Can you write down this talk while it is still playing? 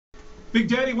Big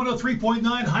Daddy 103.9.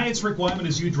 Hi, it's Rick Wyman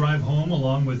as you drive home,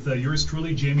 along with yours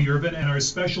truly, Jamie Irvin, and our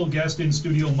special guest in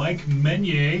studio, Mike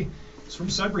Meunier. He's from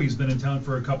Sudbury. He's been in town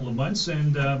for a couple of months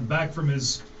and back from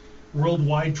his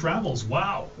worldwide travels.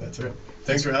 Wow. That's right.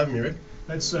 Thanks for having me, Rick.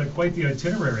 That's quite the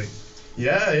itinerary.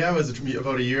 Yeah, it was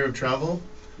about a year of travel.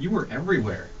 You were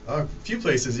everywhere. A few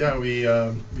places, yeah. We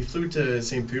flew to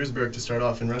St. Petersburg to start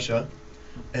off in Russia,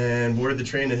 and boarded the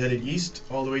train and headed east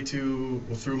all the way through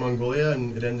Mongolia,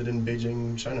 and it ended in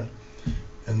Beijing, China.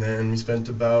 And then we spent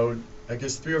about, I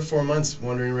guess, 3 or 4 months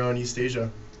wandering around East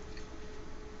Asia.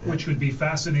 Which would be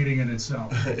fascinating in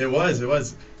itself. It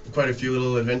was quite a few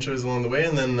little adventures along the way,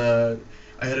 and then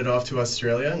I headed off to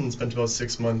Australia and spent about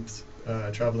 6 months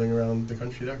traveling around the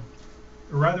country there.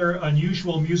 A rather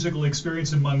unusual musical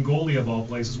experience in Mongolia, of all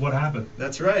places. What happened?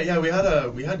 That's right. Yeah,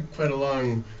 we had quite a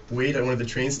long wait at one of the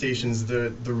train stations.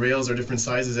 The rails are different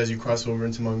sizes as you cross over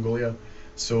into Mongolia,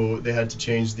 so they had to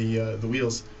change the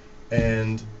wheels.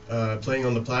 And playing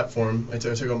on the platform, I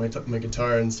took out my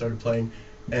guitar and started playing.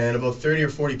 And about 30 or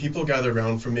 40 people gathered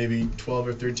around from maybe 12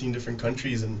 or 13 different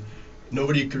countries, and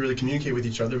nobody could really communicate with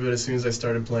each other. But as soon as I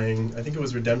started playing, I think it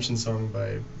was Redemption Song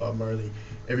by Bob Marley,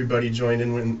 everybody joined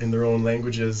in their own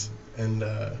languages and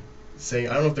saying,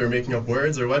 I don't know if they were making up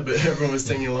words or what, but everyone was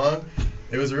singing along.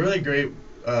 It was a really great,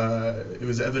 it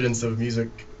was evidence of music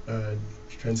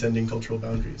transcending cultural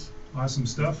boundaries. Awesome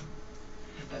stuff.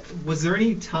 Was there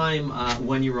any time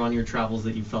when you were on your travels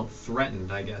that you felt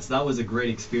threatened, I guess? That was a great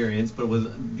experience, but was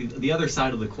the other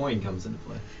side of the coin comes into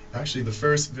play? Actually,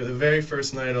 the very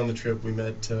first night on the trip, we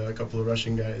met a couple of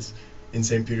Russian guys in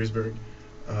St. Petersburg.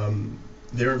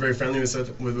 They were very friendly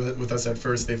with us at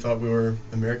first. They thought we were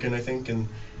American, I think, and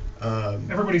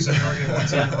everybody's American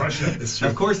once in Russia. It's true.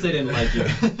 Of course they didn't like you.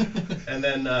 And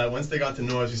then once they got to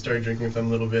know us, we started drinking with them a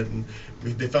little bit, and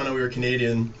they found out we were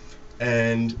Canadian.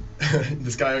 And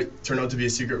this guy turned out to be a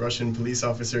secret Russian police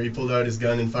officer. He pulled out his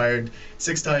gun and fired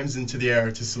 6 times into the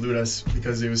air to salute us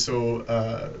because he was so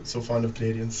fond of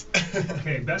Canadians.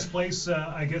 Okay, best place,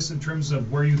 I guess, in terms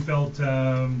of where you felt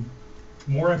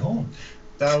more at home?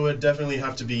 That would definitely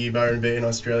have to be Byron Bay in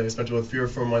Australia. I spent about 3 or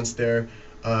 4 months there.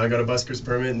 I got a busker's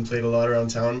permit and played a lot around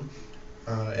town,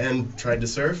 and tried to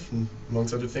surf, and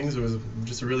amongst other things. It was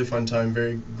just a really fun time,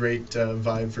 very great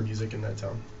vibe for music in that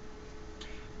town.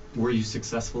 Were you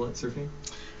successful at surfing?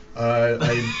 I'm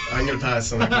going to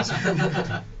pass on that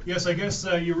question. Yes, I guess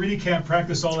you really can't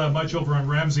practice all that much over on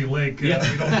Ramsey Lake. Yeah.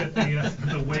 We don't get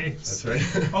the waves.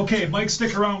 That's right. Okay, Mike,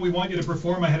 stick around. We want you to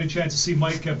perform. I had a chance to see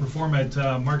Mike perform at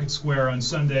Market Square on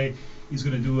Sunday. He's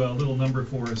going to do a little number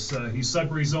for us. He's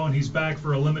Sudbury's own. He's back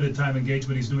for a limited time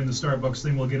engagement. He's doing the Starbucks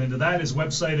thing. We'll get into that, his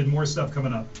website, and more stuff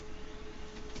coming up.